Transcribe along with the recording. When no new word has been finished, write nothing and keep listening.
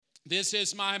This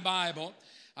is my Bible.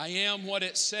 I am what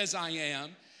it says I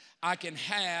am. I can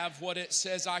have what it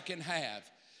says I can have.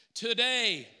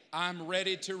 Today, I'm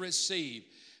ready to receive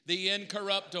the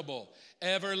incorruptible,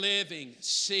 ever-living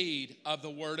seed of the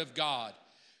Word of God.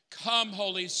 Come,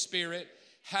 Holy Spirit,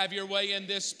 have your way in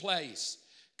this place.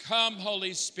 Come,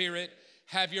 Holy Spirit,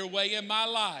 have your way in my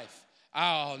life.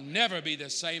 I'll never be the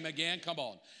same again. Come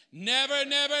on. Never,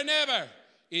 never, never.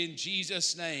 In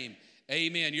Jesus' name,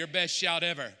 amen. Your best shout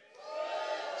ever.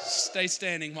 Stay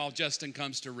standing while Justin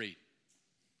comes to read.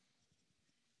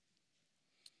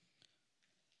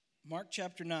 Mark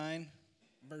chapter 9,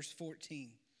 verse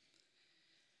 14.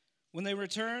 When they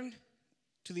returned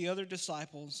to the other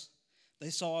disciples, they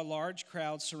saw a large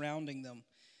crowd surrounding them,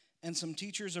 and some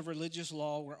teachers of religious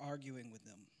law were arguing with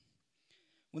them.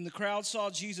 When the crowd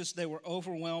saw Jesus, they were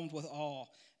overwhelmed with awe,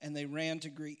 and they ran to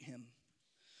greet him.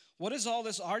 "What is all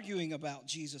this arguing about?"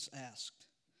 Jesus asked.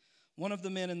 One of the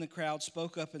men in the crowd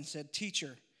spoke up and said,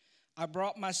 "Teacher, I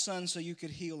brought my son so you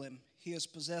could heal him. He is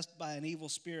possessed by an evil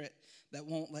spirit that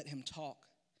won't let him talk.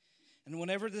 And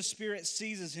whenever the spirit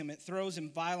seizes him, it throws him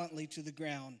violently to the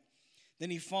ground. Then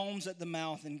he foams at the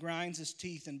mouth and grinds his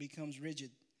teeth and becomes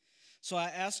rigid. So I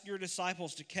asked your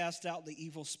disciples to cast out the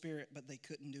evil spirit, but they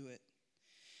couldn't do it."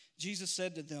 Jesus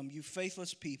said to them, "You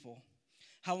faithless people,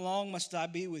 how long must I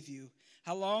be with you?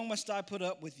 How long must I put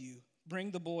up with you?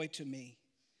 Bring the boy to me."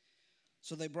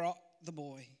 So they brought the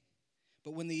boy.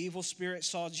 But when the evil spirit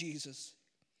saw Jesus,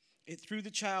 it threw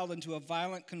the child into a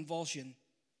violent convulsion,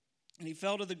 and he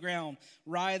fell to the ground,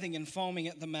 writhing and foaming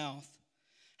at the mouth.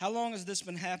 "How long has this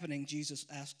been happening?" Jesus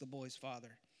asked the boy's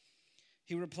father.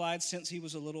 He replied, "Since he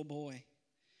was a little boy.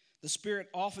 The spirit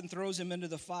often throws him into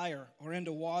the fire or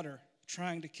into water,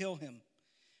 trying to kill him.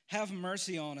 Have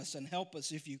mercy on us and help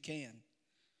us if you can."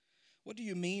 "What do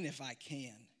you mean, if I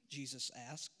can?" Jesus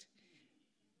asked.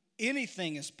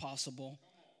 "Anything is possible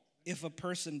if a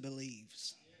person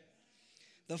believes."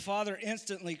 The father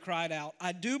instantly cried out,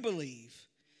 "I do believe,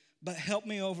 but help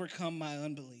me overcome my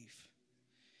unbelief."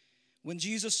 When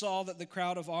Jesus saw that the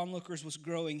crowd of onlookers was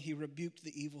growing, he rebuked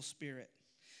the evil spirit.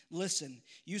 "Listen,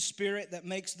 you spirit that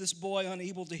makes this boy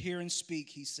unable to hear and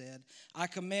speak," he said, "I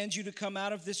command you to come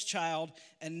out of this child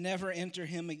and never enter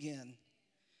him again."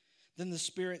 Then the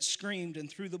spirit screamed and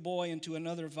threw the boy into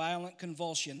another violent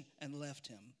convulsion and left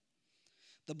him.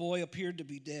 The boy appeared to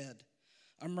be dead.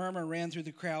 A murmur ran through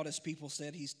the crowd as people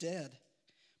said, "He's dead."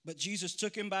 But Jesus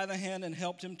took him by the hand and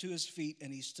helped him to his feet,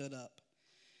 and he stood up.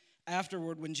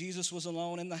 Afterward, when Jesus was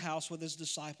alone in the house with his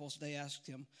disciples, they asked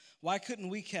him, "Why couldn't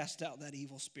we cast out that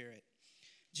evil spirit?"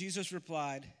 Jesus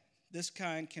replied, "This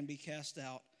kind can be cast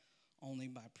out only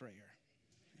by prayer."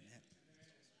 Amen.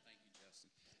 Thank you,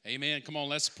 Justin. Amen. Come on,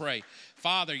 let's pray.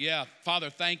 Father,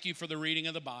 thank you for the reading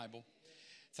of the Bible.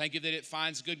 Thank you that it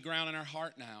finds good ground in our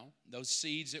heart now. Those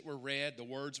seeds that were read, the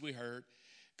words we heard,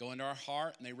 go into our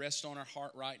heart, and they rest on our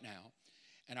heart right now.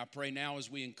 And I pray now as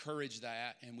we encourage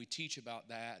that and we teach about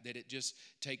that it just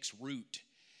takes root.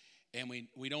 And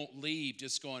we don't leave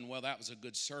just going, "Well, that was a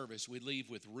good service." We leave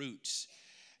with roots.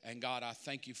 And God, I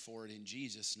thank you for it in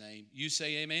Jesus' name. You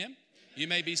say amen? You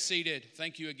may be seated.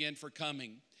 Thank you again for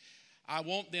coming. I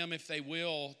want them, if they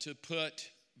will, to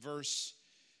put verse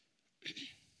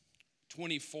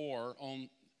 24 on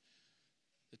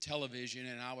the television,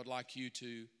 and I would like you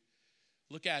to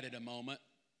look at it a moment.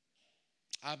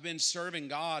 I've been serving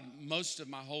God most of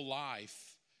my whole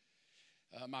life.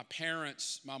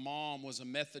 My mom was a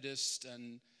Methodist,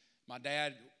 and my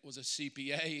dad was a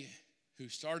CPA who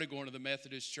started going to the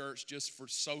Methodist church just for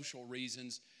social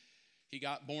reasons. He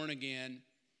got born again,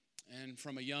 and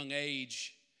from a young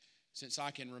age, since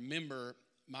I can remember,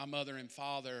 my mother and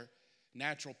father,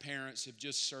 natural parents, have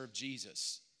just served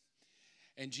Jesus.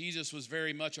 And Jesus was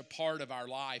very much a part of our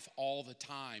life all the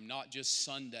time, not just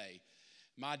Sunday.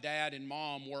 My dad and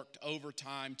mom worked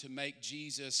overtime to make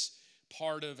Jesus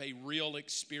part of a real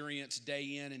experience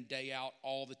day in and day out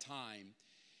all the time.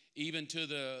 Even to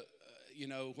the,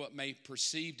 what may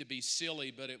perceive to be silly,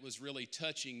 but it was really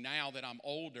touching now that I'm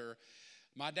older.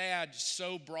 My dad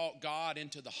so brought God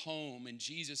into the home and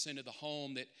Jesus into the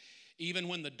home that even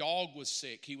when the dog was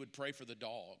sick, he would pray for the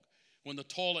dog. When the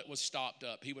toilet was stopped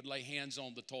up, he would lay hands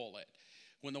on the toilet.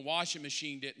 When the washing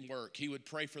machine didn't work, he would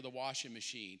pray for the washing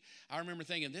machine. I remember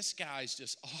thinking, this guy's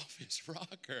just off his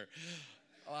rocker.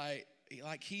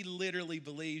 Like he literally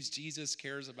believes Jesus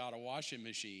cares about a washing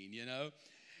machine,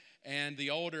 And the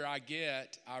older I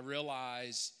get, I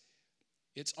realize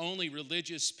it's only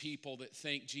religious people that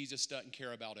think Jesus doesn't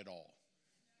care about it all.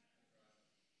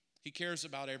 He cares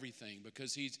about everything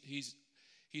because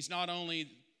he's not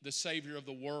only the Savior of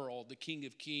the world, the King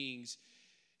of Kings.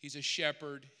 He's a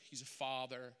shepherd. He's a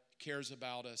father. cares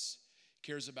about us,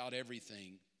 cares about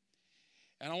everything.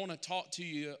 And I want to talk to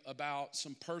you about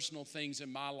some personal things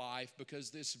in my life,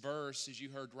 because this verse, as you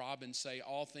heard Robin say,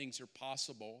 all things are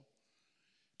possible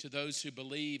to those who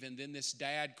believe. And then this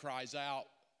dad cries out,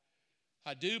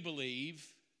 I do believe,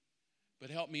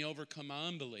 but help me overcome my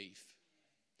unbelief.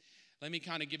 Let me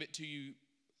kind of give it to you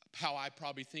how I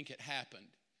probably think it happened.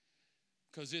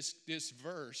 Because this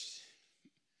verse,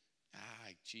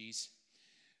 I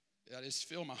just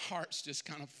feel my heart's just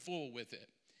kind of full with it.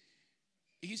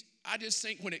 I just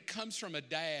think when it comes from a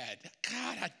dad,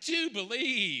 God, I do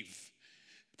believe,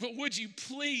 but would you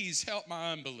please help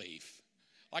my unbelief?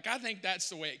 Like, I think that's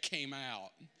the way it came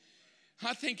out.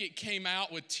 I think it came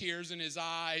out with tears in his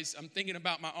eyes. I'm thinking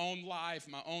about my own life,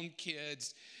 my own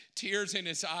kids, tears in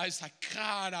his eyes, like,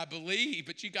 God, I believe,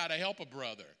 but you got to help a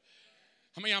brother.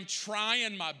 I mean, I'm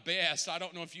trying my best. I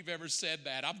don't know if you've ever said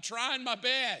that. I'm trying my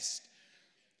best.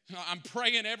 I'm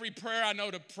praying every prayer I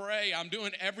know to pray. I'm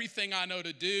doing everything I know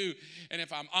to do. And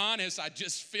if I'm honest, I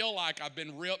just feel like I've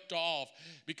been ripped off,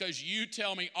 because you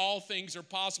tell me all things are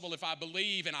possible if I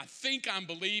believe, and I think I'm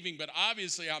believing, but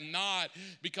obviously I'm not,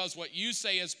 because what you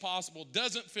say is possible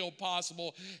doesn't feel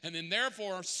possible, and then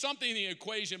therefore something in the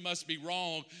equation must be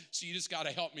wrong, so you just got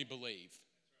to help me believe,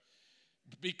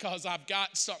 because I've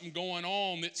got something going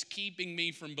on that's keeping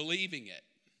me from believing it.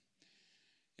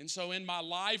 And so in my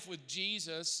life with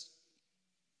Jesus,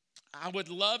 I would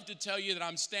love to tell you that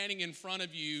I'm standing in front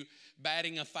of you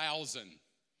batting 1,000.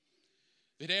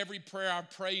 That every prayer I've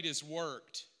prayed has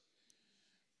worked.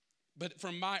 But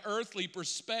from my earthly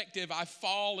perspective, I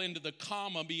fall into the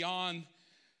comma beyond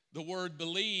the word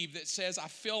believe that says I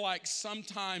feel like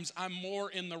sometimes I'm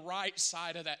more in the right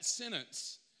side of that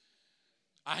sentence.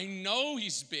 I know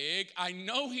he's big. I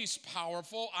know he's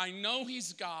powerful. I know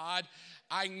he's God.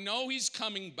 I know he's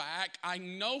coming back. I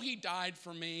know he died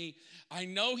for me. I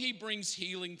know he brings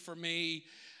healing for me.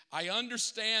 I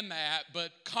understand that,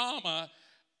 but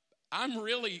I'm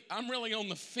really on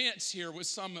the fence here with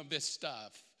some of this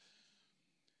stuff.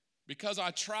 Because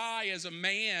I try as a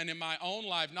man in my own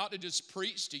life not to just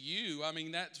preach to you. I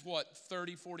mean, that's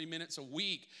 30, 40 minutes a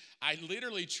week. I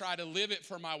literally try to live it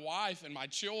for my wife and my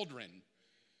children.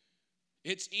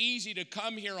 It's easy to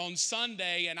come here on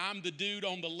Sunday and I'm the dude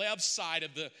on the left side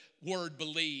of the word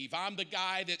believe. I'm the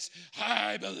guy that's,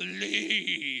 I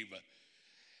believe.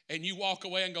 And you walk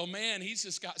away and go, man, he's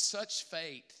just got such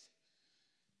faith.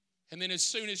 And then as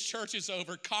soon as church is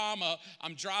over,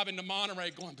 I'm driving to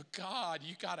Monterey going, but God,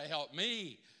 you got to help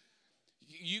me.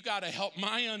 You got to help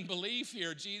my unbelief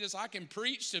here, Jesus. I can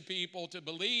preach to people to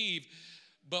believe,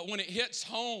 but when it hits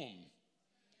home,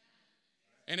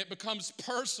 and it becomes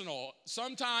personal,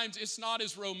 sometimes it's not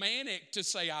as romantic to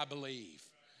say I believe.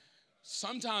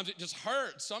 Sometimes it just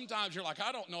hurts. Sometimes you're like,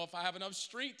 I don't know if I have enough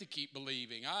strength to keep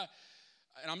believing.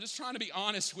 And I'm just trying to be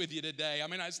honest with you today. I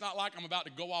mean, it's not like I'm about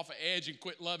to go off an edge and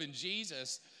quit loving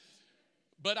Jesus.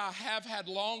 But I have had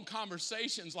long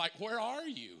conversations like, where are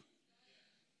you?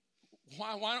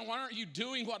 Why aren't you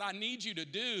doing what I need you to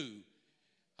do?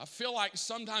 I feel like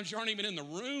sometimes you aren't even in the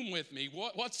room with me.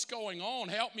 What's going on?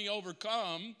 Help me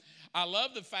overcome. I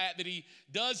love the fact that he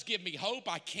does give me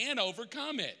hope. I can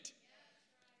overcome it.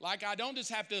 Like I don't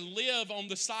just have to live on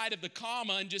the side of the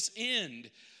comma and just end.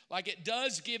 Like it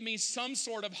does give me some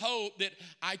sort of hope that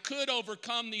I could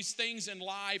overcome these things in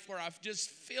life where I just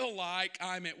feel like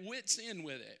I'm at wit's end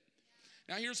with it.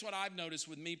 Now here's what I've noticed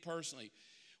with me personally.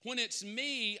 When it's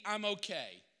me, I'm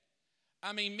okay.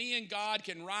 I mean, me and God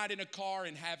can ride in a car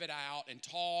and have it out and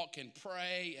talk and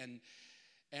pray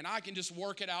and I can just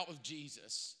work it out with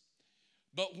Jesus.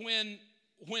 But when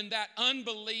that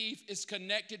unbelief is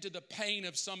connected to the pain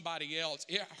of somebody else,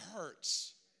 it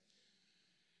hurts.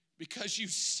 Because you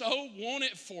so want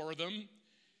it for them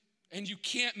and you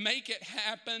can't make it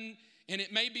happen. And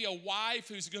it may be a wife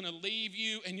who's going to leave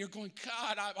you and you're going,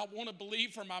 God, I want to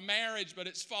believe for my marriage, but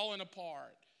it's falling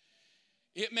apart.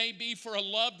 It may be for a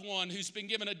loved one who's been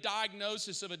given a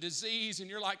diagnosis of a disease and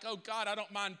you're like, oh God, I don't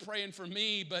mind praying for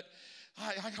me, but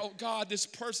oh God, this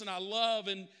person I love.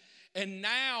 And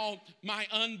now my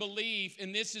unbelief,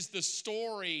 and this is the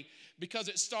story because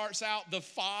it starts out the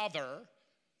father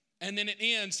and then it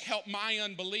ends, help my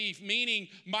unbelief, meaning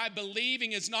my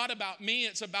believing is not about me,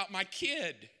 it's about my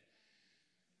kid.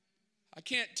 I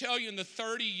can't tell you in the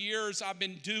 30 years I've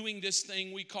been doing this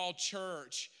thing we call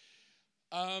church,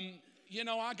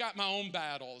 I got my own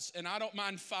battles, and I don't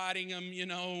mind fighting them,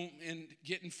 and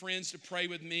getting friends to pray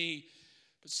with me.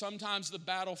 But sometimes the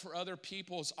battle for other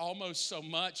people is almost so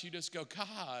much, you just go,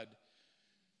 God.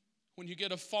 When you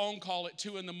get a phone call at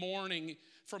 2 a.m.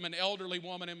 from an elderly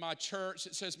woman in my church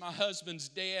that says, my husband's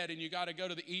dead, and you got to go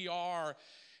to the ER,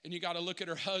 And you got to look at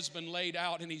her husband laid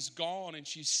out and he's gone and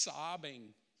she's sobbing.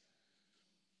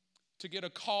 To get a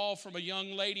call from a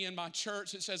young lady in my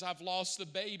church that says, I've lost the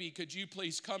baby. Could you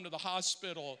please come to the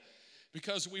hospital?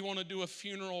 Because we want to do a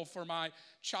funeral for my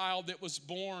child that was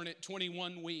born at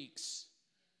 21 weeks.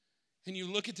 And you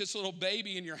look at this little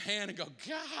baby in your hand and go,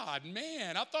 God,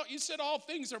 man, I thought you said all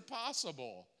things are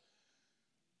possible.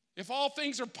 If all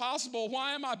things are possible,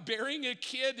 why am I burying a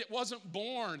kid that wasn't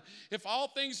born? If all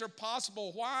things are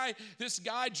possible, why this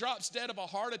guy drops dead of a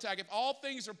heart attack? If all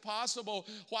things are possible,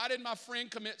 why did my friend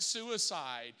commit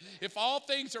suicide? If all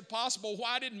things are possible,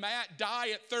 why did Matt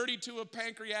die at 32 of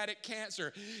pancreatic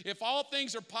cancer? If all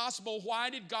things are possible, why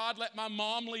did God let my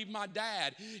mom leave my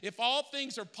dad? If all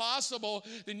things are possible,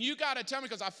 then you got to tell me,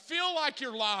 because I feel like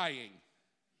you're lying.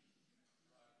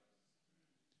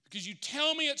 Because you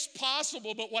tell me it's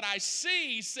possible, but what I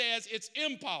see says it's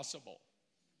impossible.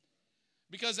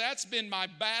 Because that's been my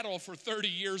battle for 30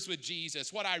 years with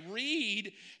Jesus. What I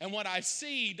read and what I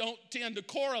see don't tend to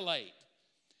correlate.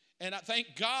 And I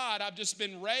thank God I've just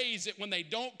been raised that when they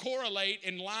don't correlate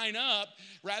and line up,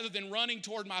 rather than running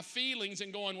toward my feelings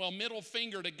and going, well, middle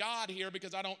finger to God here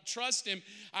because I don't trust him,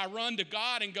 I run to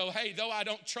God and go, hey, though I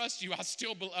don't trust you,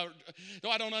 though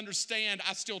I don't understand,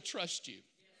 I still trust you.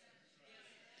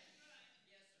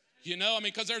 You know,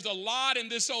 because there's a lot in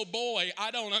this old boy I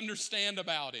don't understand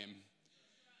about him.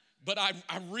 But I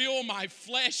reel my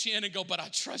flesh in and go, but I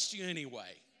trust you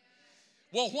anyway.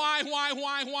 Well, why?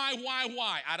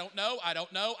 I don't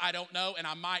know, and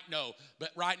I might know. But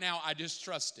right now, I just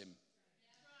trust him.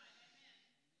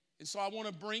 And so I want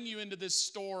to bring you into this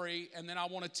story, and then I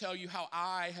want to tell you how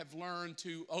I have learned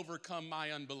to overcome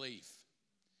my unbelief.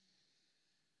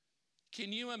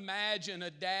 Can you imagine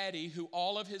a daddy who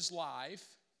all of his life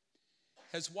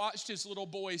has watched his little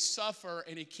boy suffer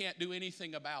and he can't do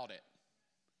anything about it?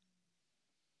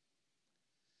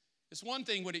 It's one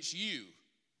thing when it's you.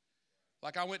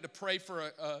 Like I went to pray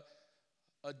for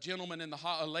a gentleman,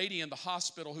 a lady in the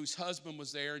hospital whose husband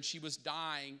was there and she was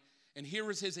dying. And here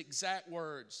was his exact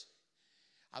words.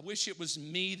 I wish it was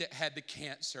me that had the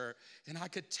cancer and I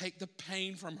could take the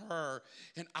pain from her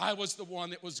and I was the one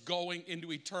that was going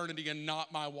into eternity and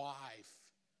not my wife.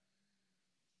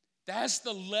 That's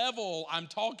the level I'm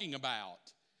talking about.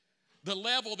 The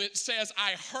level that says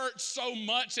I hurt so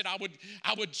much that I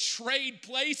would trade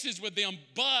places with them,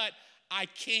 but I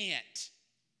can't.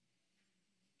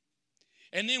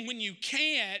 And then when you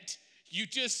can't, you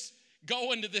just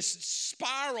go into this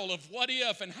spiral of what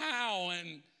if and how.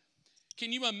 And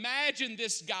can you imagine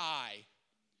this guy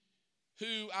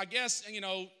who, I guess,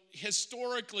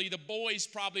 historically, the boy's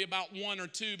probably about 1 or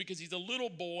 2 because he's a little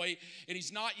boy and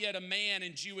he's not yet a man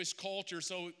in Jewish culture,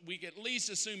 so we can at least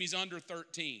assume he's under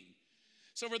 13.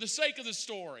 So for the sake of the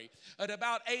story, at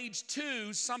about age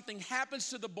 2, something happens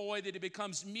to the boy that he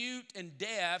becomes mute and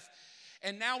deaf,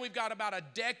 and now we've got about a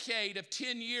decade of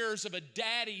 10 years of a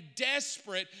daddy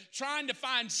desperate trying to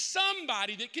find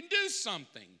somebody that can do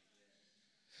something.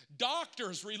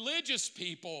 Doctors, religious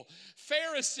people,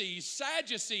 Pharisees,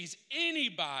 Sadducees,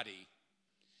 anybody.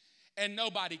 And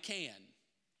nobody can.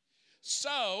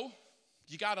 So,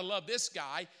 you got to love this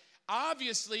guy.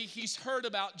 Obviously, he's heard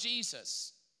about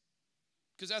Jesus.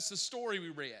 Because that's the story we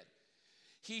read.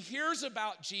 He hears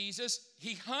about Jesus.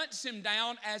 He hunts him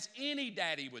down as any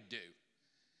daddy would do.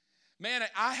 Man,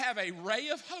 I have a ray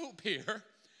of hope here.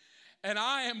 And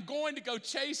I am going to go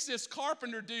chase this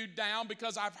carpenter dude down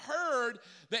because I've heard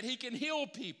that he can heal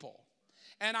people.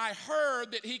 And I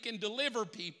heard that he can deliver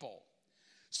people.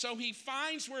 So he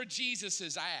finds where Jesus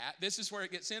is at. This is where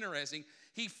it gets interesting.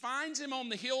 He finds him on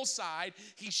the hillside.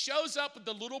 He shows up with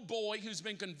the little boy who's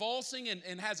been convulsing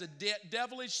and has a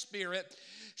devilish spirit.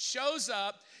 Shows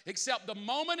up, except the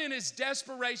moment in his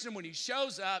desperation when he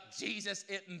shows up, Jesus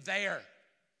isn't there.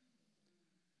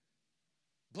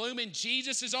 Blooming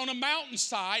Jesus is on a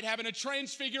mountainside having a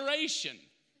transfiguration.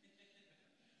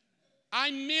 I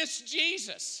miss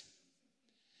Jesus.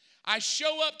 I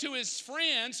show up to his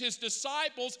friends, his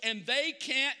disciples, and they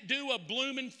can't do a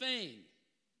blooming thing.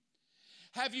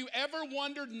 Have you ever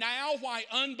wondered now why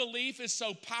unbelief is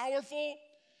so powerful?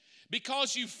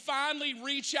 Because you finally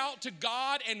reach out to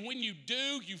God, and when you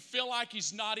do, you feel like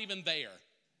he's not even there.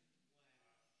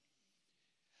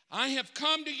 I have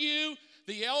come to you.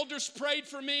 The elders prayed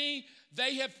for me.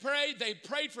 They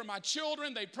prayed for my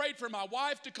children. They prayed for my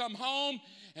wife to come home.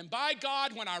 And by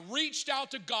God, when I reached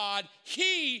out to God,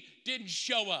 he didn't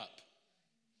show up.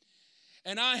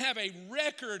 And I have a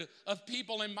record of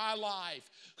people in my life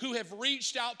who have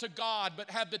reached out to God but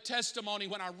have the testimony,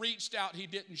 when I reached out, he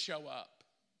didn't show up.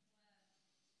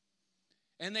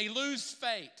 And they lose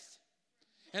faith.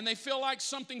 And they feel like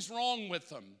something's wrong with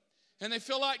them. And they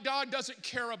feel like God doesn't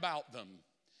care about them.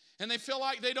 And they feel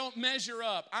like they don't measure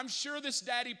up. I'm sure this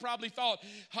daddy probably thought,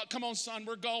 come on, son,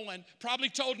 we're going. Probably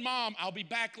told mom, I'll be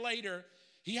back later.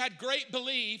 He had great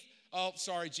belief. Oh,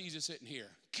 sorry, Jesus isn't here.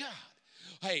 God.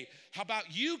 Hey, how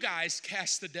about you guys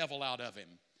cast the devil out of him?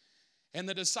 And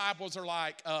the disciples are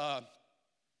like,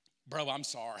 bro, I'm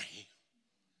sorry.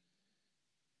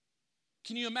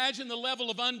 Can you imagine the level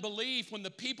of unbelief when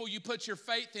the people you put your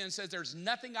faith in says there's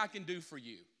nothing I can do for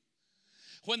you?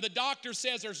 When the doctor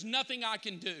says there's nothing I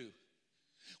can do.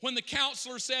 When the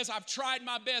counselor says I've tried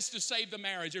my best to save the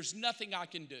marriage, there's nothing I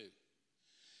can do.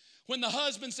 When the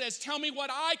husband says, tell me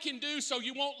what I can do so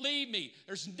you won't leave me,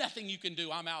 there's nothing you can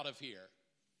do, I'm out of here.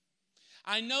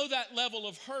 I know that level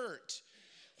of hurt.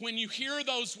 When you hear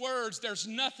those words, there's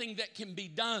nothing that can be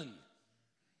done.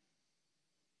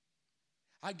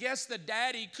 I guess the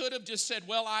daddy could have just said,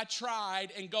 well, I tried,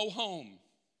 and go home.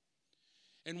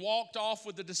 And walked off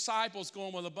with the disciples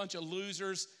going, well, a bunch of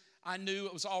losers. I knew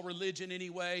it was all religion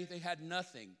anyway. They had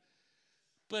nothing.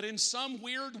 But in some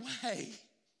weird way,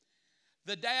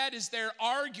 the dad is there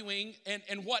arguing,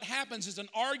 and what happens is an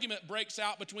argument breaks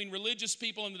out between religious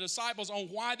people and the disciples on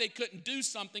why they couldn't do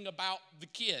something about the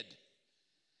kid.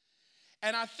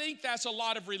 And I think that's a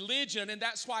lot of religion, and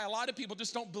that's why a lot of people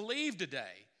just don't believe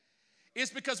today.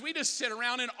 It's because we just sit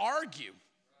around and argue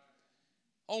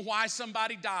on why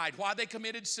somebody died, why they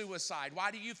committed suicide,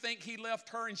 why do you think he left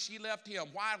her and she left him,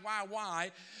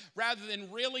 why, rather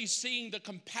than really seeing the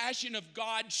compassion of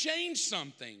God change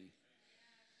something.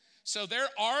 So they're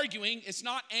arguing. It's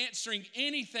not answering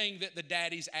anything that the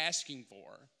daddy's asking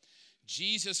for.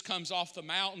 Jesus comes off the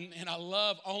mountain, and I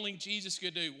love only Jesus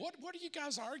could do. What are you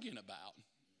guys arguing about?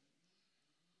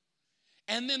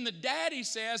 And then the daddy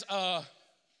says, I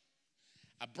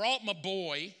brought my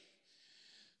boy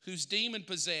who's demon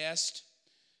possessed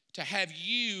to have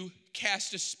you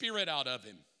cast a spirit out of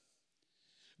him.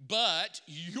 But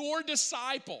your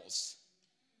disciples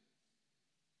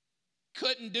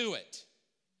couldn't do it.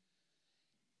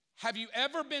 Have you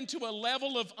ever been to a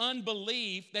level of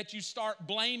unbelief that you start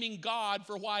blaming God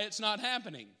for why it's not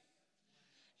happening?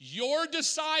 Your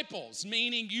disciples,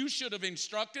 meaning you should have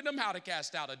instructed them how to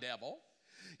cast out a devil.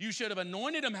 You should have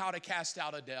anointed them how to cast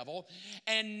out a devil.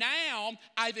 And now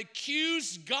I've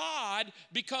accused God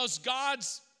because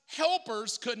God's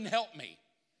helpers couldn't help me.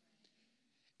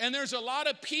 And there's a lot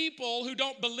of people who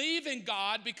don't believe in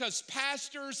God because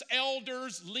pastors,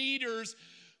 elders, leaders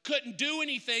couldn't do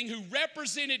anything, who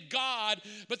represented God,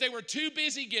 but they were too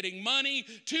busy getting money,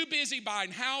 too busy buying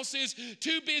houses,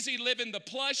 too busy living the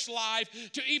plush life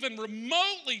to even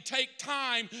remotely take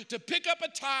time to pick up a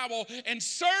towel and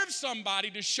serve somebody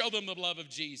to show them the love of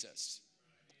Jesus.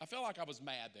 I feel like I was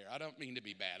mad there. I don't mean to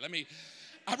be bad.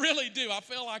 I really do. I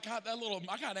feel like I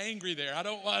got angry there. I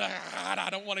don't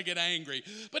want to get angry.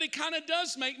 But it kind of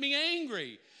does make me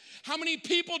angry. How many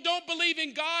people don't believe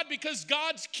in God because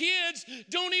God's kids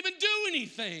don't even do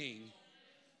anything?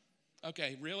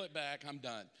 Okay, reel it back. I'm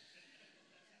done.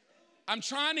 I'm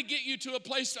trying to get you to a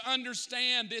place to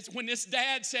understand this. When this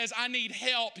dad says, I need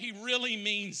help, he really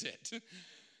means it.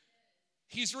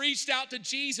 He's reached out to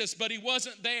Jesus, but he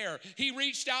wasn't there. He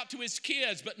reached out to his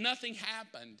kids, but nothing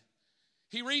happened.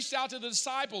 He reached out to the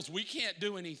disciples. We can't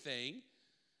do anything.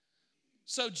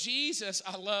 So Jesus,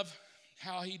 I love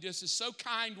how he just is so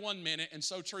kind one minute and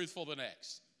so truthful the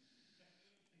next.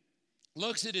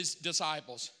 Looks at his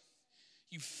disciples.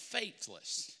 You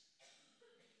faithless.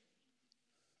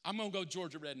 I'm going to go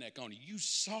Georgia redneck on you. You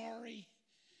sorry?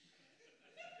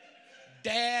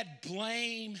 Dad,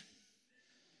 blame.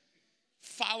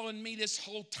 Following me this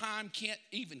whole time, can't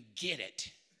even get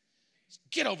it.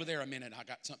 Get over there a minute. I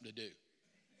got something to do.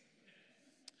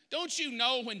 Don't you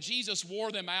know when Jesus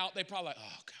wore them out, they probably like,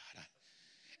 oh, God.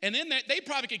 And then they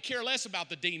probably could care less about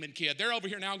the demon kid. They're over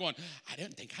here now going, I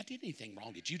didn't think I did anything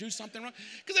wrong. Did you do something wrong?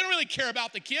 Because they don't really care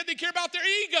about the kid. They care about their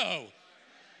ego.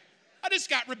 I just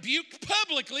got rebuked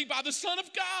publicly by the Son of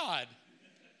God.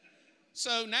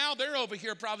 So now they're over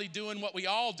here probably doing what we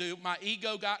all do. My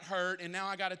ego got hurt, and now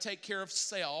I got to take care of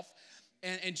self.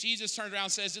 And Jesus turns around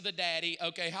and says to the daddy,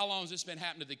 okay, how long has this been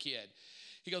happening to the kid?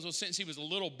 He goes, well, since he was a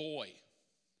little boy.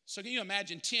 So can you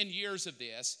imagine 10 years of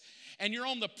this? And you're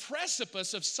on the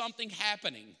precipice of something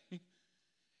happening.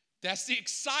 That's the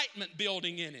excitement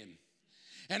building in him.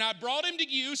 And I brought him to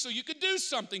you so you could do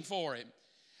something for him.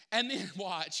 And then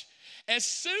watch. As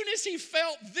soon as he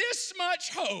felt this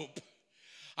much hope,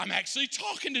 I'm actually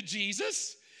talking to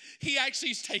Jesus. He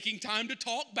actually is taking time to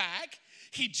talk back.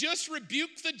 He just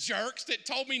rebuked the jerks that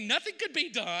told me nothing could be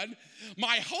done.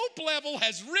 My hope level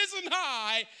has risen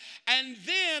high. And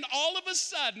then all of a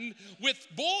sudden, with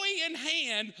boy in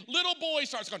hand, little boy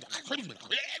starts going,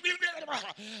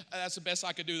 that's the best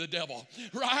I could do, the devil,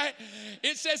 right?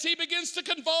 It says he begins to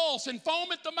convulse and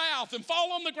foam at the mouth and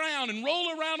fall on the ground and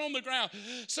roll around on the ground.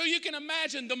 So you can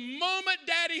imagine the moment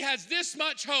daddy has this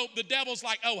much hope, the devil's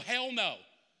like, oh, hell no.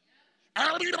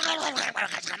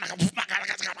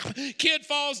 Kid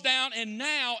falls down, and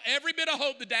now every bit of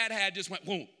hope the dad had just went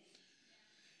boom.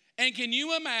 And can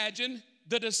you imagine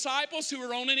the disciples who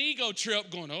were on an ego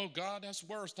trip going, oh God, that's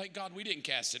worse. Thank God we didn't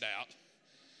cast it out.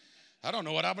 I don't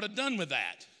know what I would have done with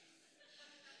that.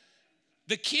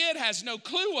 The kid has no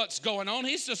clue what's going on.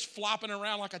 He's just flopping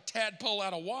around like a tadpole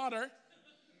out of water.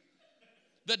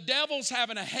 The devil's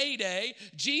having a heyday.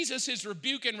 Jesus is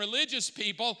rebuking religious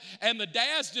people, and the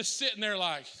dad's just sitting there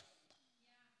like.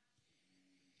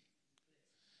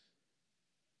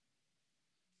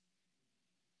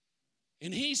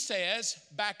 And he says,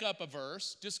 back up a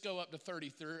verse, just go up to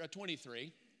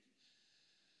 23,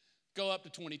 go up to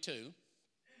 22.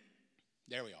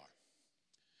 There we are.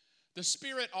 The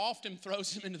Spirit often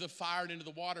throws him into the fire and into the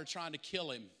water trying to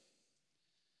kill him.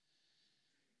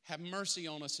 Have mercy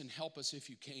on us and help us if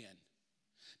you can.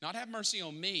 Not have mercy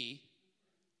on me,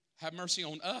 have mercy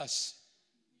on us.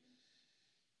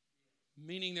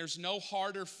 Meaning there's no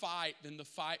harder fight than the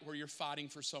fight where you're fighting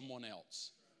for someone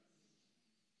else.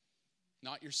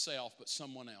 Not yourself, but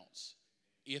someone else,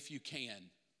 if you can.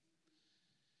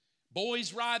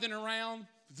 Boys writhing around.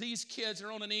 These kids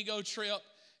are on an ego trip.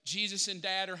 Jesus and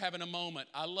dad are having a moment.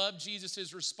 I love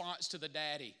Jesus' response to the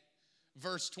daddy.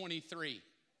 Verse 23.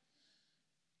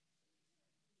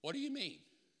 What do you mean?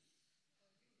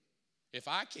 If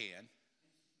I can.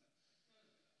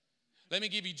 Let me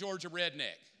give you Georgia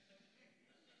Redneck.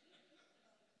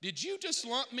 Did you just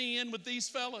lump me in with these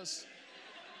fellas?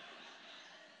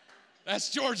 That's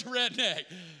Georgia Redneck.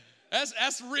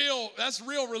 That's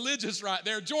real religious right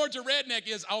there. Georgia Redneck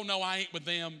is, oh no, I ain't with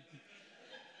them.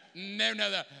 No.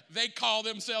 They call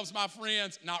themselves my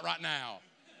friends. Not right now.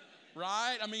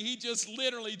 Right? I mean, he just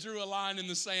literally drew a line in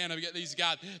the sand of these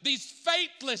guys. These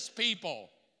faithless people.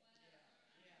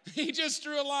 He just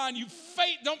drew a line.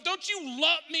 Don't you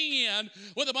lump me in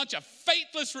with a bunch of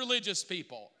faithless religious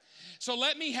people. So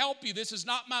let me help you. This is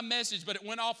not my message, but it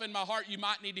went off in my heart. You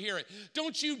might need to hear it.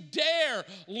 Don't you dare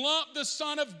lump the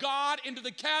Son of God into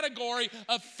the category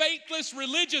of faithless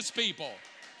religious people.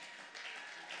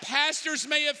 Pastors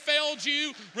may have failed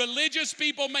you. Religious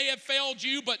people may have failed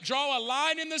you, but draw a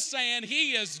line in the sand.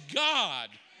 He is God.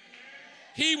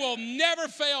 He will never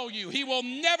fail you. He will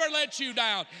never let you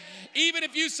down. Even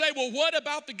if you say, well, what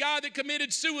about the guy that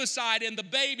committed suicide and the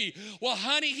baby? Well,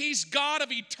 honey, he's God of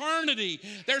eternity.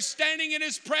 They're standing in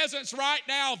his presence right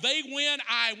now. They win,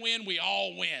 I win, we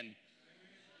all win.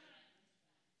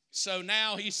 So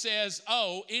now he says,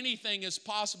 oh, anything is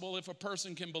possible if a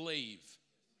person can believe.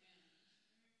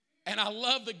 And I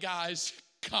love the guy's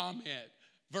comment,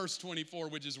 verse 24,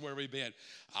 which is where we've been.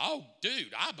 Oh,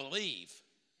 dude, I believe.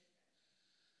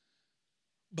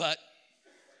 But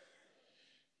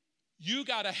you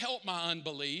got to help my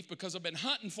unbelief because I've been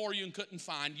hunting for you and couldn't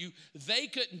find you. They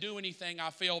couldn't do anything, I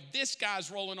feel. This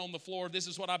guy's rolling on the floor. This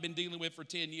is what I've been dealing with for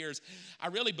 10 years. I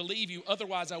really believe you.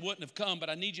 Otherwise, I wouldn't have come, but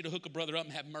I need you to hook a brother up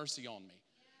and have mercy on me.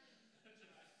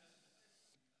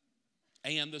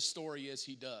 And the story is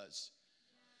he does.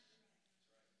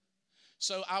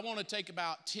 So I want to take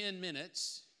about 10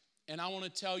 minutes, and I want to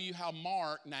tell you how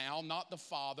Mark now, not the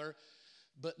father,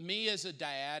 but me as a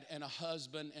dad and a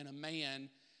husband and a man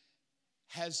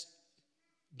has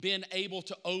been able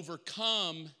to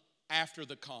overcome after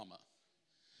the comma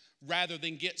rather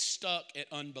than get stuck at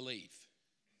unbelief.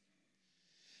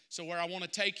 So where I want to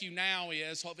take you now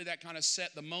is, hopefully that kind of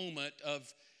set the moment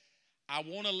of, I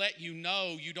want to let you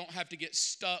know you don't have to get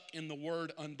stuck in the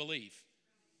word unbelief.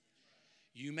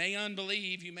 You may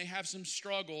unbelieve, you may have some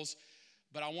struggles,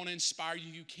 but I want to inspire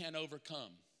you, you can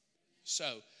overcome.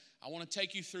 So I want to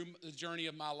take you through the journey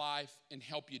of my life and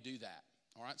help you do that.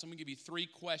 All right, so I'm going to give you 3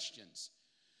 questions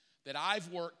that I've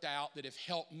worked out that have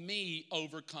helped me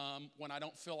overcome when I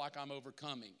don't feel like I'm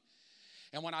overcoming.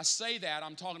 And when I say that,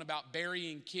 I'm talking about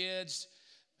burying kids,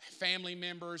 family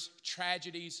members,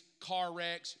 tragedies, car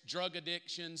wrecks, drug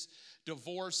addictions,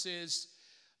 divorces,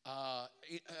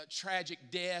 tragic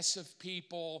deaths of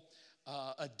people,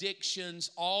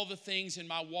 addictions, all the things in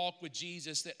my walk with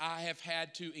Jesus that I have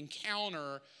had to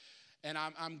encounter. And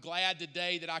I'm glad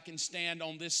today that I can stand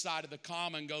on this side of the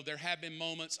comma and go, there have been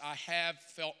moments I have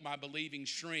felt my believing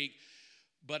shrink,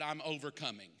 but I'm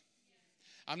overcoming.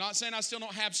 I'm not saying I still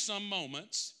don't have some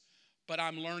moments, but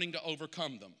I'm learning to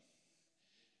overcome them.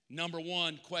 Number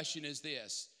one question is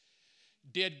this: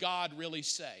 did God really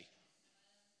say?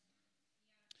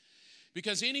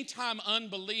 Because anytime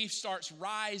unbelief starts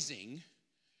rising,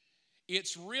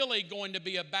 it's really going to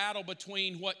be a battle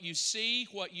between what you see,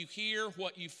 what you hear,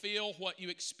 what you feel, what you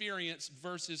experience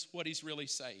versus what he's really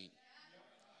saying.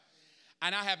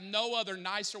 And I have no other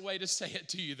nicer way to say it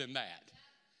to you than that.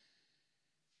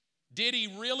 Did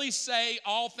he really say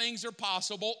all things are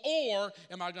possible, or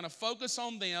am I going to focus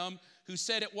on them who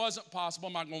said it wasn't possible?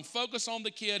 Am I going to focus on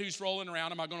the kid who's rolling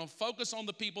around? Am I going to focus on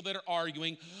the people that are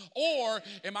arguing? Or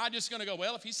am I just going to go,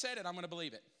 well, if he said it, I'm going to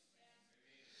believe it?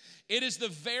 It is the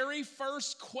very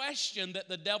first question that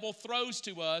the devil throws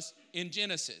to us in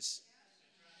Genesis.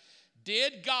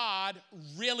 Did God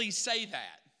really say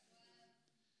that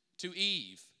to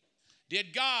Eve?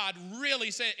 Did God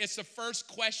really say it? It's the first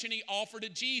question he offered to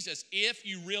Jesus. If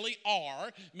you really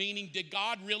are, meaning did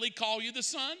God really call you the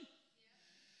son?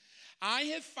 I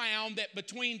have found that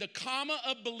between the comma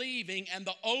of believing and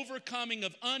the overcoming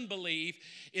of unbelief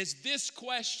is this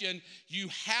question: you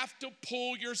have to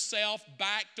pull yourself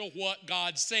back to what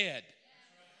God said.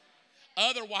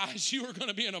 Otherwise, you are going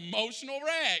to be an emotional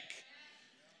wreck.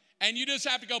 And you just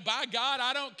have to go, by God,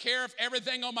 I don't care if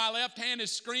everything on my left hand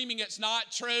is screaming it's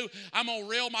not true. I'm going to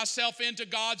reel myself into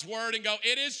God's word and go,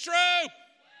 it is true.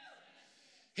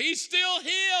 He still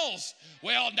heals.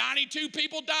 Well, 92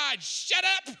 people died. Shut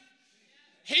up.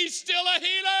 He's still a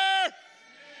healer.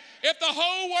 If the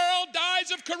whole world dies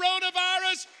of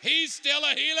coronavirus, he's still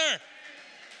a healer.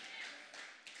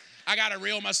 I got to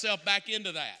reel myself back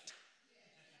into that.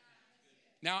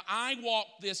 Now, I walk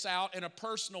this out in a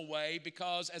personal way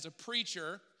because as a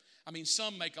preacher, I mean,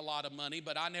 some make a lot of money,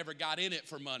 but I never got in it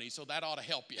for money, so that ought to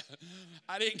help you.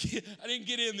 I didn't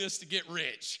get in this to get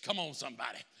rich. Come on,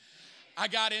 somebody. I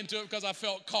got into it because I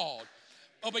felt called.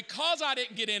 Well, because I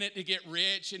didn't get in it to get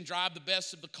rich and drive the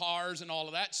best of the cars and all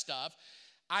of that stuff,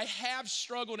 I have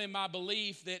struggled in my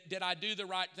belief that did I do the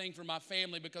right thing for my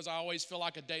family, because I always feel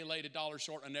like a day late, a dollar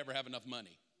short, and I never have enough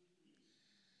money.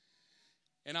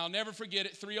 And I'll never forget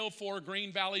it, 304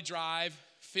 Green Valley Drive,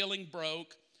 feeling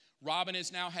broke. Robin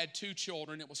has now had 2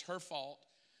 children. It was her fault.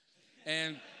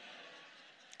 And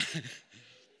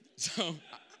so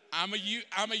I'm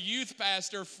a youth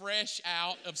pastor fresh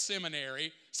out of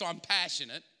seminary, so I'm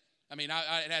passionate. I mean,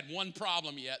 I had one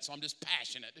problem yet, so I'm just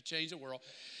passionate to change the world.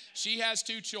 She has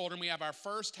 2 children. We have our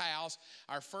first house,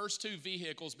 our first 2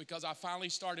 vehicles, because I finally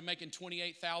started making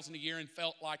 $28,000 a year and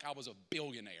felt like I was a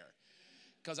billionaire.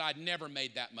 Because I'd never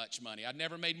made that much money. I'd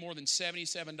never made more than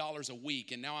 $77 a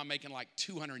week, and now I'm making like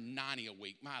 $290 a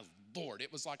week. My Lord,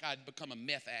 it was like I'd become a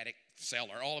meth addict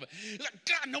seller, all of it. Like,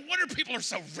 God, no wonder people are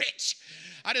so rich.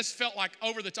 I just felt like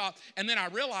over the top. And then I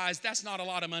realized that's not a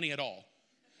lot of money at all.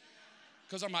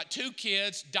 Because I'm like 2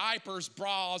 kids, diapers,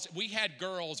 bras. We had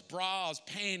girls, bras,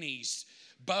 panties,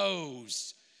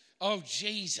 bows. Oh,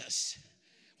 Jesus.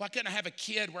 Why couldn't I have a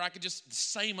kid where I could just the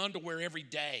same underwear every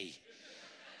day?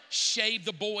 Shave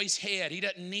the boy's head. He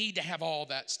doesn't need to have all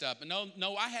that stuff. But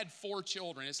no, I had 4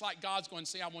 children. It's like God's going,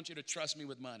 see, I want you to trust me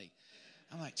with money.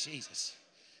 I'm like, Jesus,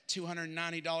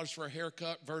 $290 for a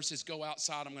haircut versus go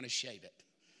outside, I'm going to shave it,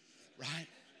 right?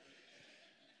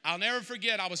 I'll never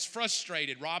forget, I was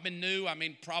frustrated. Robin knew,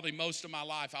 probably most of my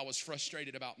life I was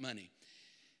frustrated about money.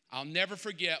 I'll never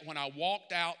forget when I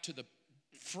walked out to the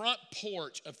front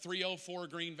porch of 304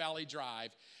 Green Valley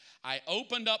Drive, I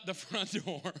opened up the front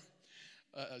door.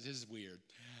 This is weird.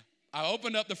 I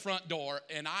opened up the front door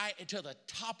and I, to the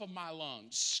top of my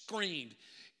lungs, screamed,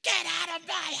 "Get out of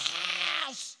my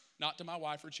house!" Not to my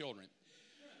wife or children.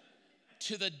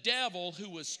 To the devil who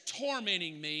was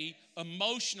tormenting me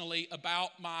emotionally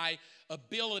about my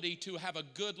ability to have a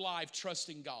good life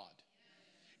trusting God.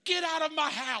 Get out of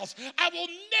my house. I will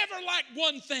never lack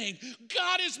one thing.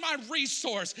 God is my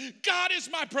resource. God is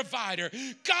my provider.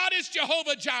 God is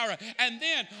Jehovah Jireh. And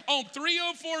then on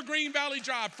 304 Green Valley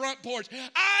Drive, front porch,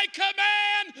 I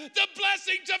command the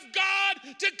blessings of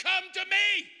God to come to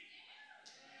me.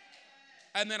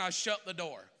 And then I shut the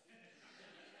door.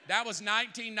 That was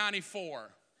 1994.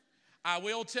 I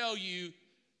will tell you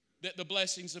that the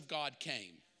blessings of God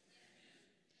came.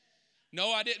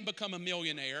 No, I didn't become a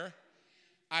millionaire.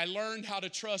 I learned how to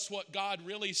trust what God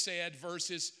really said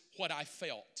versus what I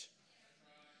felt.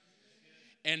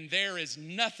 And there is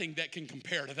nothing that can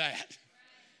compare to that.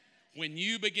 When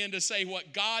you begin to say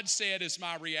what God said is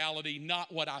my reality,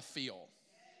 not what I feel.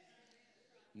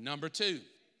 Number 2,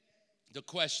 the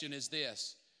question is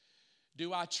this: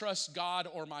 do I trust God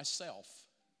or myself?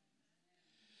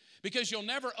 Because you'll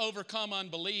never overcome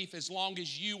unbelief as long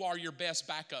as you are your best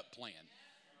backup plan.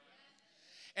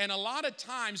 And a lot of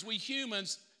times we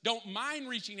humans don't mind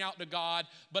reaching out to God,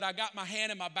 but I got my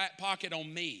hand in my back pocket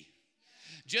on me.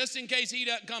 Just in case he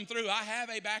doesn't come through, I have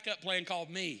a backup plan called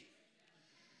me.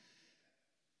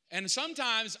 And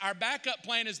sometimes our backup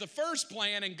plan is the first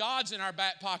plan, and God's in our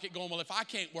back pocket going, well, if I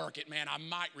can't work it, man, I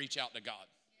might reach out to God.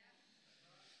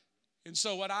 And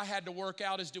so what I had to work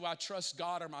out is, do I trust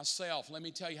God or myself? Let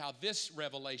me tell you how this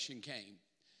revelation came.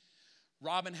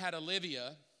 Robin had Olivia.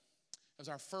 That was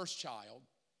our first child.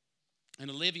 And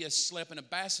Olivia slept in a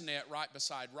bassinet right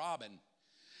beside Robin.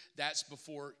 That's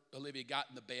before Olivia got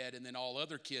in the bed, and then all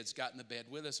other kids got in the bed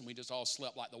with us, and we just all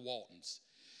slept like the Waltons.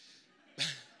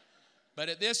 But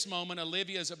at this moment,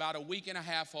 Olivia is about a week and a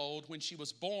half old. When she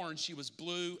was born, she was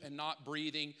blue and not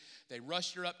breathing. They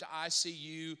rushed her up to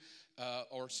ICU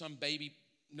or some baby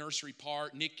nursery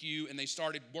part, NICU, and they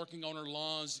started working on her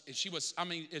lungs. And she was,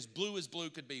 as blue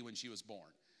could be when she was born.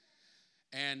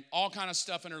 And all kind of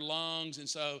stuff in her lungs. And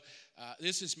so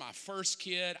this is my first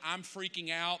kid. I'm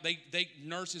freaking out. They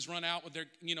nurses run out with their,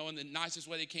 in the nicest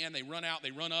way they can. They run out,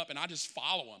 they run up, and I just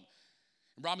follow them.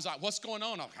 And Robin's like, what's going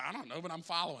on? I'm like, I don't know, but I'm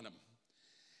following them.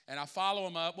 And I follow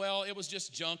them up. Well, it was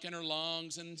just junk in her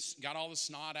lungs and got all the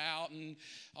snot out and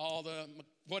all the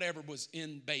whatever was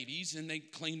in babies. And they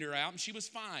cleaned her out, and she was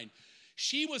fine.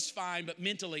 She was fine, but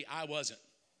mentally I wasn't.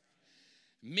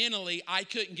 Mentally, I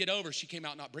couldn't get over. She came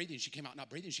out not breathing. She came out not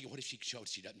breathing. What if she showed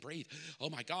she doesn't breathe? Oh,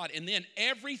 my God. And then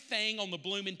everything on the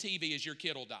blooming TV is your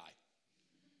kid will die.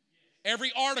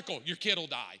 Every article, your kid will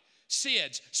die.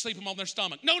 SIDS, sleep them on their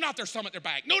stomach. No, not their stomach, their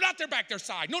back. No, not their back, their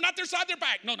side. No, not their side, their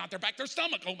back. No, not their back, their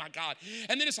stomach. Oh, my God.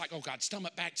 And then it's like, oh, God,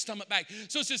 stomach, back, stomach, back.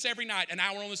 So it's just every night, an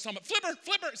hour on the stomach. Flip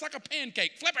her. It's like a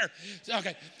pancake. Flip her.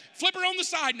 Okay. Flip her on the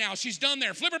side now. She's done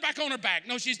there. Flip her back on her back.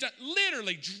 No, she's done.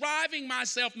 Literally driving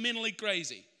myself mentally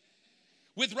crazy.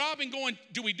 With Robin going,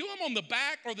 do we do them on the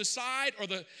back or the side or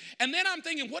the... And then I'm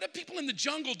thinking, what do people in the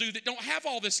jungle do that don't have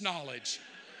all this knowledge?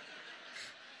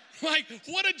 Like,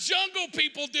 what do jungle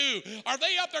people do? Are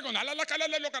they up there going, like,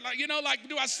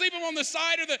 do I sleep them on the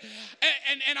side or the...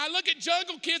 And I look at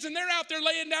jungle kids, and they're out there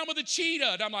laying down with a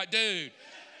cheetah. And I'm like, dude,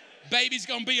 baby's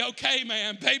going to be okay,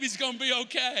 man. Baby's going to be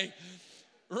okay.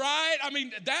 Right?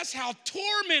 That's how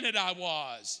tormented I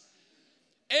was.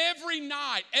 Every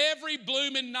night, every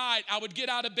blooming night, I would get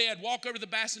out of bed, walk over to the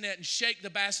bassinet, and shake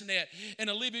the bassinet. And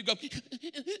Olivia would go,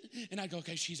 and I'd go,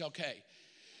 okay, she's okay.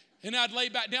 And I'd lay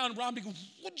back down, and Robin would go,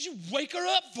 what did you wake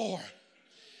her up for?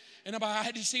 And I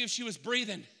had to see if she was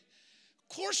breathing.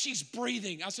 Of course she's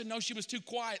breathing. I said, no, she was too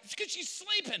quiet. It's because she's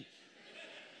sleeping.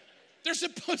 They're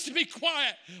supposed to be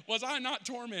quiet. Was I not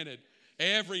tormented?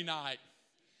 Every night.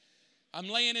 I'm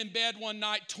laying in bed one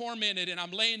night, tormented, and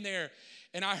I'm laying there,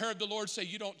 and I heard the Lord say,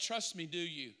 you don't trust me, do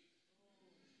you?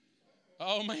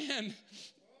 Oh, man.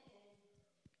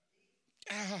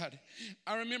 God,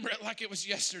 I remember it like it was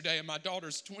yesterday, and my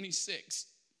daughter's 26.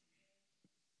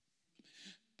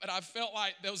 But I felt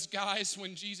like those guys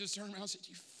when Jesus turned around and said,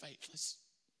 you faithless.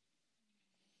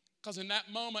 Because in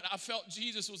that moment, I felt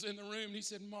Jesus was in the room, and he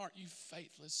said, Mark, you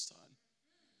faithless son.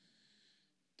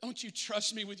 Don't you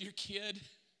trust me with your kid?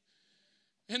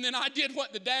 And then I did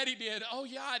what the daddy did. Oh,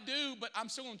 yeah, I do, but I'm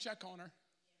still going to check on her.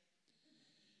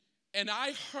 And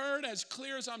I heard as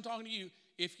clear as I'm talking to you,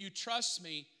 if you trust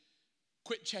me,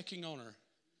 quit checking on her.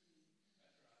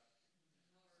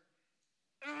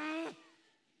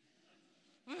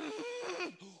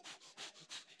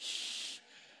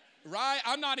 Right?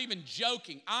 I'm not even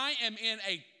joking. I am in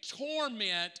a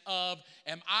torment of,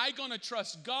 am I going to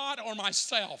trust God or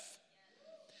myself?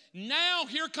 Now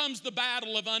here comes the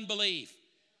battle of unbelief.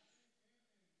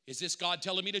 Is this God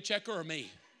telling me to check her or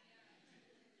me?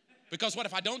 Because what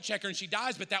if I don't check her and she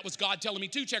dies, but that was God telling me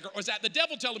to check her? Or is that the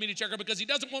devil telling me to check her because he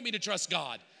doesn't want me to trust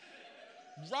God?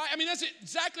 Right? That's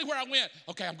exactly where I went.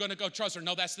 Okay, I'm going to go trust her.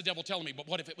 No, that's the devil telling me. But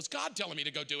what if it was God telling me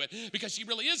to go do it? Because she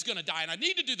really is going to die and I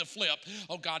need to do the flip.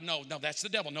 Oh, God, no, that's the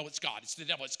devil. No, it's God. It's the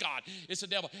devil. It's God. It's the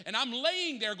devil. And I'm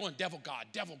laying there going, devil, God,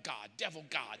 devil, God, devil,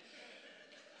 God.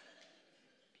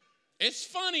 It's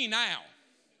funny now.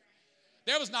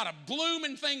 There was not a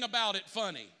blooming thing about it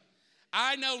funny.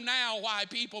 I know now why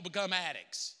people become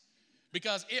addicts.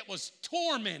 Because it was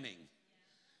tormenting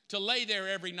to lay there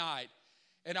every night.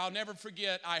 And I'll never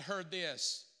forget, I heard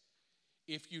this.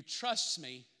 If you trust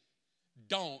me,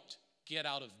 don't get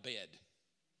out of bed.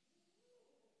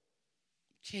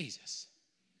 Jesus.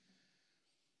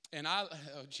 And I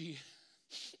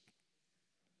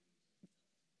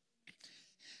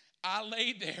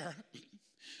laid there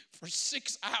for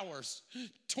 6 hours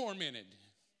tormented.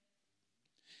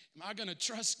 Am I going to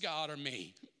trust God or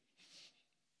me?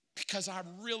 Because I'm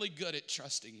really good at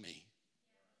trusting me.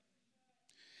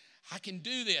 I can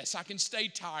do this. I can stay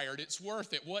tired. It's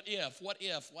worth it. What if, what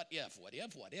if, what if, what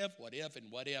if, what if, what if, and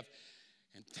what if?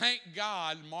 And thank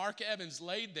God Mark Evans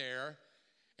laid there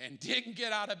and didn't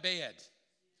get out of bed.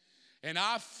 And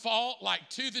I fought like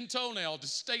tooth and toenail to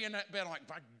stay in that bed. I'm like,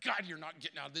 my God, you're not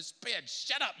getting out of this bed.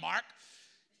 Shut up, Mark.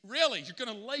 Really, you're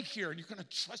going to lay here and you're going to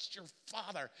trust your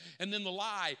father. And then the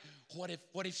lie, what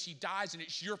if she dies and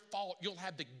it's your fault? You'll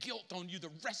have the guilt on you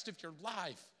the rest of your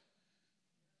life.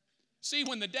 See,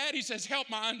 when the daddy says, help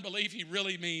my unbelief, he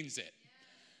really means it.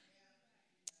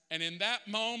 And in that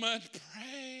moment,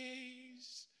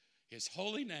 praise his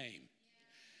holy name.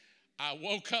 I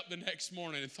woke up the next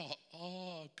morning and thought,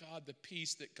 oh, God, the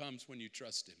peace that comes when you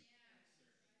trust him.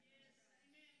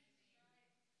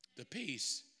 The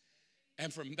peace.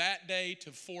 And from that day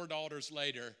to 4 daughters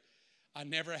later, I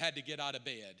never had to get out of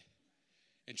bed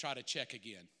and try to check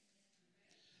again.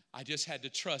 I just had to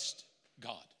trust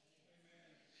God.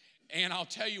 And I'll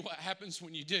tell you what happens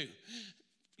when you do.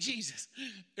 Jesus,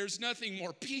 there's nothing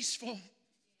more peaceful,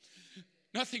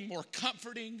 nothing more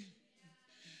comforting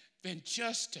than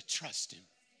just to trust him.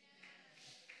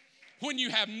 When you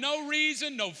have no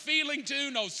reason, no feeling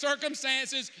to, no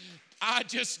circumstances, I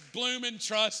just bloom and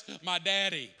trust my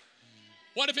daddy.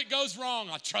 What if it goes wrong?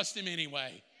 I trust him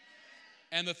anyway.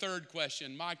 And the third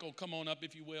question, Michael, come on up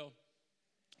if you will.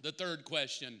 The third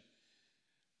question,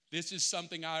 this is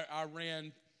something I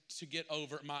ran to get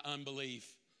over my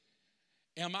unbelief.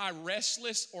 Am I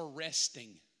restless or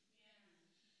resting?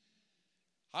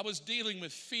 I was dealing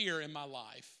with fear in my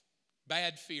life,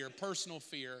 bad fear, personal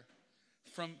fear,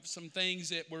 from some things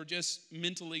that were just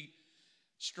mentally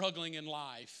struggling in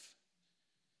life.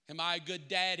 Am I a good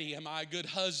daddy? Am I a good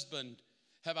husband?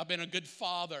 Have I been a good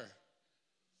father?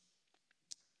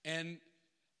 And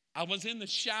I was in the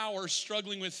shower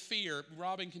struggling with fear.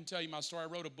 Robin can tell you my story. I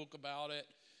wrote a book about it.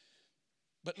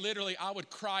 But literally, I would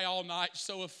cry all night,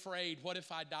 so afraid. What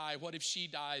if I die? What if she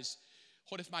dies?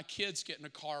 What if my kids get in a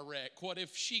car wreck? What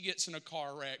if she gets in a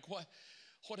car wreck? What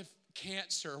if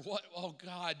cancer? Oh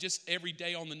God, just every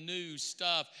day on the news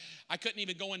stuff. I couldn't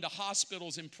even go into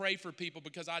hospitals and pray for people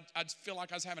because I'd feel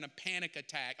like I was having a panic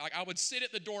attack. Like I would sit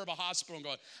at the door of a hospital and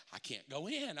go, I can't go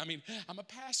in. I mean, I'm a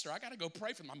pastor. I got to go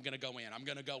pray for them. I'm going to go in. I'm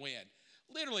going to go in.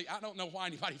 Literally, I don't know why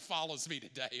anybody follows me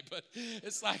today, but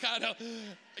it's like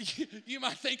you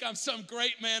might think I'm some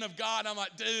great man of God. I'm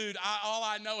like, dude, all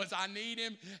I know is I need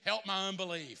him. Help my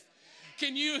unbelief.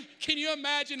 Can you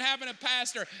imagine having a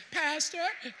pastor? Pastor,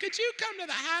 could you come to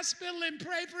the hospital and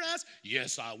pray for us?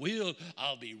 Yes, I will.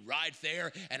 I'll be right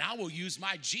there, and I will use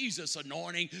my Jesus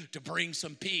anointing to bring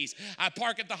some peace. I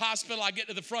park at the hospital. I get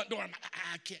to the front door. I'm like,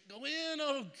 I can't go in.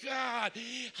 Oh, God.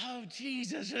 Oh,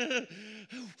 Jesus.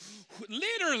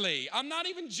 Literally, I'm not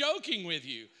even joking with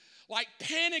you. Like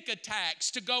panic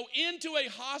attacks to go into a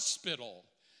hospital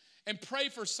and pray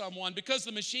for someone because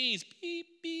the machines, beep,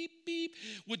 beep, beep,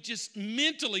 would just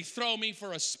mentally throw me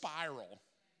for a spiral.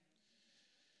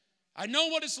 I know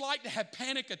what it's like to have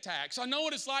panic attacks. I know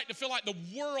what it's like to feel like the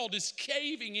world is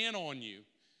caving in on you.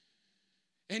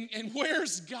 And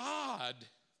where's God?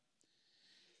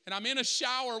 And I'm in a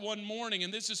shower one morning,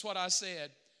 and this is what I said.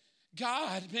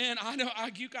 God, man, I know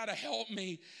you got to help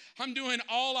me. I'm doing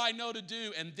all I know to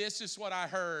do, and this is what I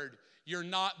heard. You're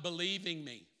not believing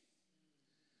me.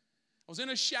 I was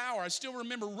in a shower. I still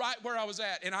remember right where I was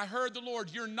at. And I heard the Lord,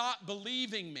 you're not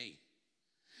believing me.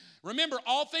 Remember,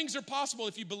 all things are possible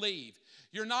if you believe.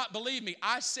 You're not believing me.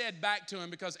 I said back to him,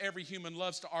 because every human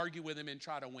loves to argue with him and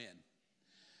try to win.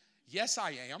 Yes,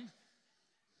 I am.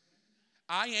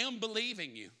 I am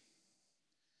believing you.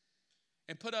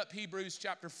 And put up Hebrews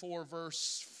chapter 4,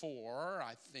 verse 4.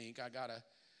 I think I got to.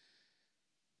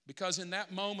 Because in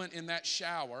that moment, in that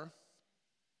shower,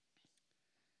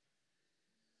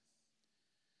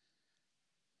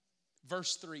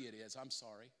 verse 3 it is, I'm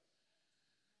sorry.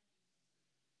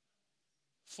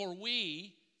 For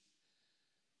we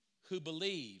who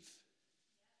believe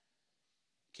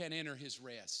can enter his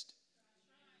rest.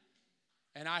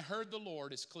 And I heard the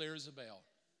Lord as clear as a bell.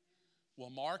 Well,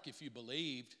 Mark, if you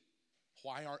believed,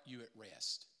 why aren't you at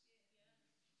rest?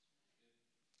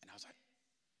 And I was like,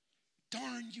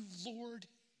 darn you, Lord.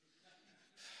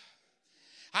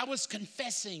 I was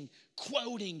confessing,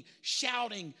 quoting,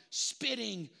 shouting,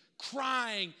 spitting,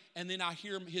 crying, and then I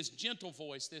hear his gentle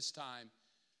voice this time,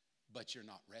 but you're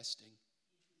not resting.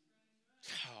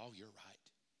 Oh, you're right.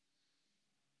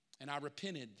 And I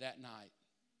repented that night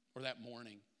or that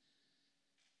morning.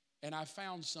 And I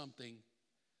found something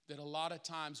that a lot of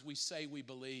times we say we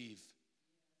believe,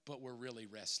 but we're really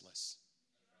restless.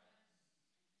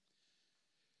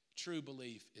 True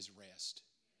belief is rest.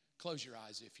 Close your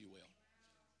eyes if you will.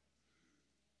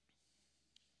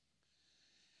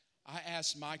 I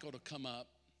asked Michael to come up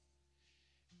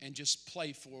and just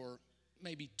play for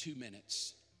maybe 2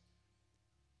 minutes.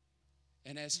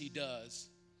 And as he does,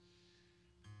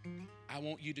 I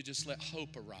want you to just let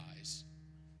hope arise.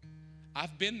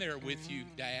 I've been there with you,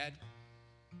 Dad,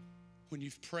 when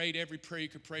you've prayed every prayer you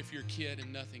could pray for your kid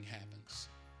and nothing happens.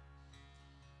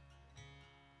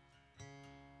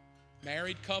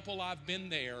 Married couple, I've been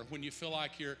there when you feel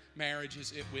like your marriage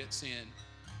is at wit's end.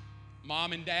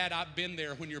 Mom and Dad, I've been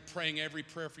there when you're praying every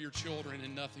prayer for your children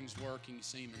and nothing's working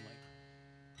seemingly.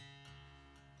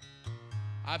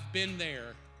 I've been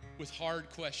there with hard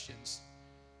questions.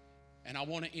 And I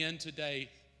want to end today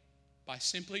by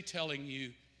simply telling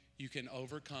you, you can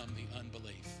overcome the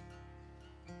unbelief.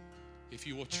 If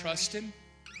you will trust Him,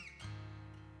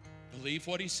 believe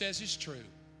what He says is true,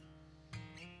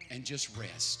 and just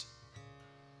rest.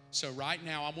 So right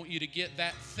now, I want you to get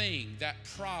that thing, that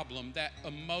problem, that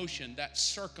emotion, that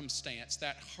circumstance,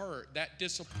 that hurt, that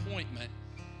disappointment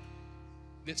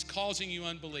that's causing you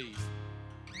unbelief.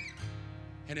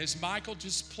 And as Michael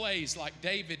just plays like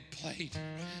David played,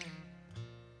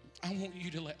 I want you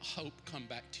to let hope come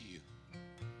back to you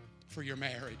for your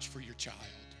marriage, for your child,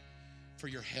 for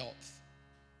your health,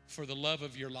 for the love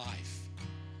of your life.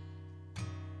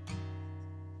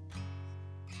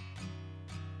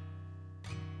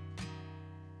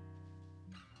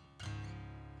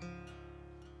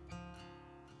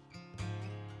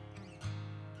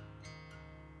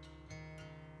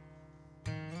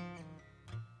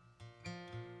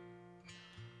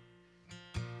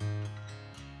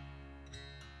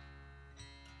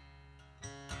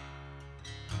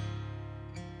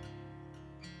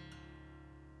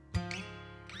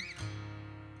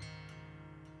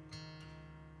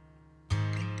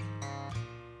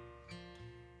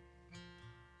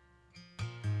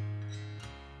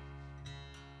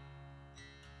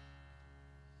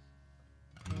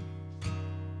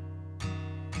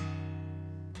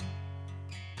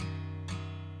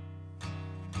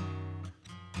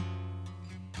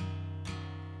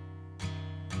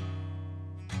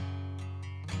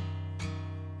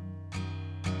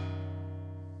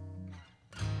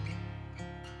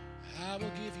 I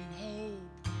will give you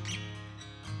hope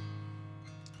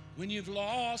when you've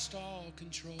lost all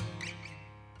control.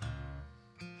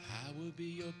 I will be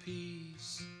your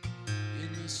peace in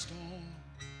the storm.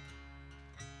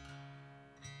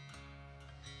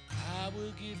 I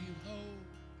will give you hope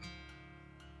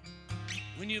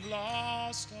when you've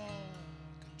lost all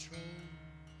control.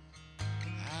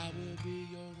 I will be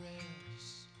your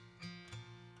rest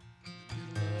in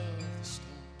the middle of the storm.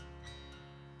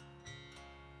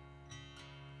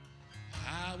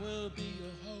 I will be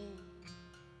your hope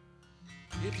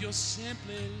if you'll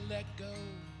simply let go.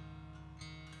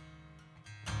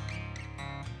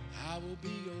 I will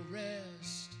be your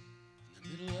rest in the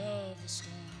middle of the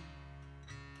storm.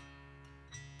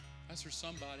 That's for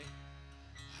somebody.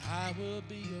 I will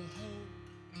be your hope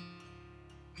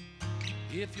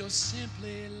if you'll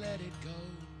simply let it go.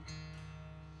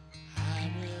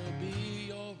 I will be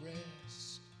your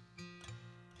rest in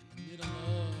the middle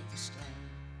of the storm.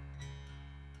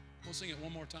 We'll sing it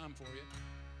one more time for you.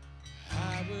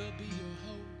 I will be your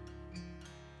hope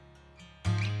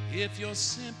if you'll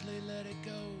simply let it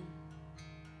go.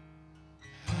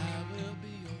 I will be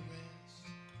your rest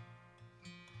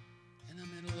in the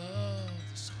middle of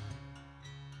the storm.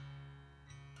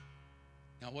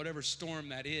 Now, whatever storm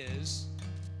that is,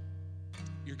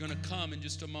 you're going to come in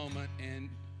just a moment and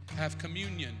have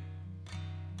communion.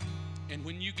 And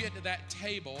when you get to that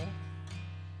table,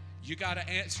 you got to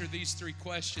answer these 3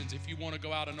 questions if you want to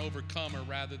go out an overcomer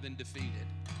rather than defeated.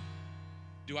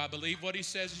 Do I believe what He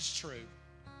says is true?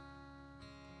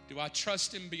 Do I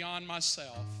trust Him beyond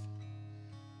myself?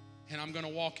 And I'm going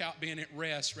to walk out being at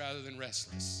rest rather than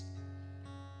restless.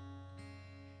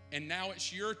 And now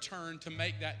it's your turn to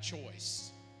make that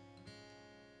choice.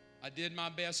 I did my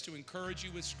best to encourage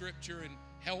you with Scripture and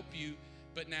help you,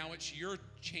 but now it's your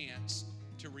chance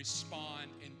to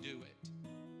respond and do it.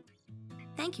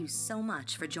 Thank you so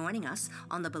much for joining us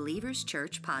on the Believers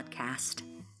Church podcast.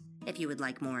 If you would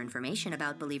like more information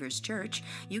about Believers Church,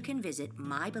 you can visit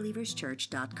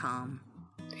mybelieverschurch.com.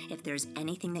 If there's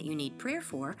anything that you need prayer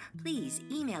for, please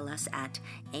email us at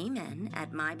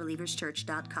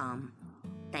amen@mybelieverschurch.com.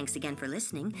 Thanks again for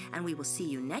listening, and we will see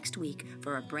you next week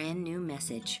for a brand new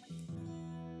message.